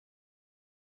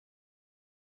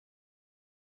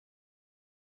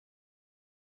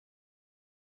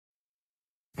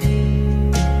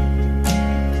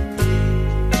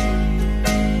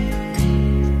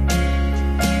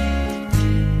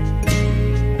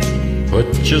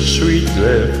Put your sweet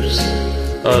lips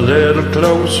a little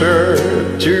closer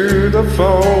to the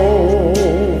phone.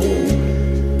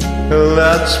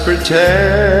 Let's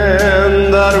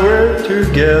pretend that we're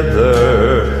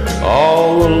together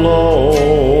all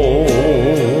alone.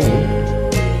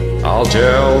 I'll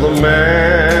tell the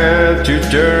man to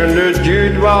turn the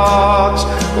jukebox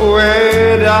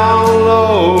way down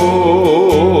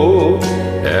low,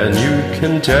 and you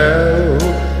can tell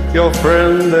your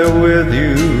friend there with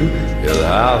you, he'll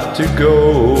have to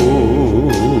go.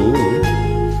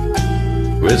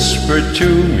 Whisper to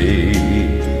me,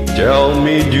 tell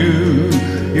me, do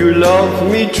you love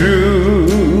me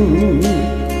true?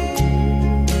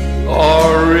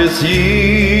 Or is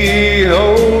he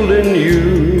holding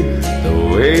you the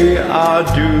way I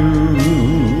do?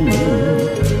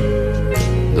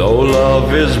 Though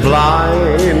love is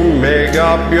blind, make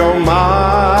up your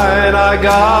mind, I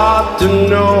got to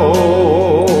know.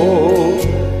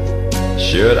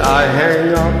 Should I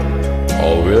hang up,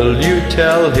 or will you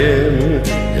tell him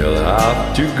he'll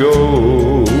have to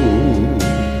go?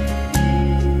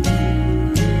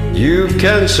 You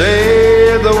can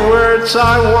say the words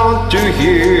I want to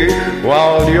hear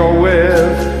while you're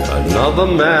with another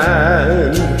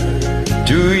man.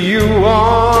 Do you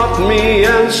want me?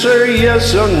 Answer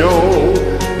yes or no.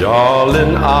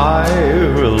 Darling, I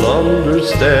will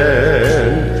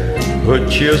understand.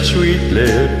 Put your sweet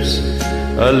lips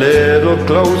a little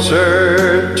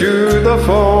closer to the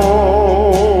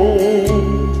phone.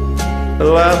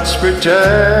 Let's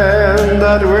pretend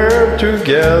that we're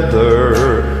together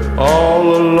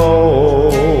all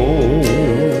alone.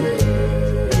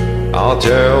 I'll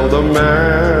tell the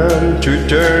man to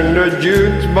turn the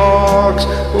jukebox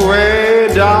way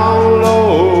down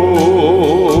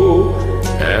low,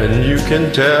 and you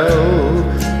can tell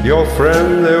your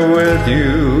friend there with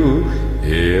you,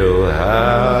 he'll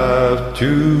have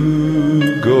to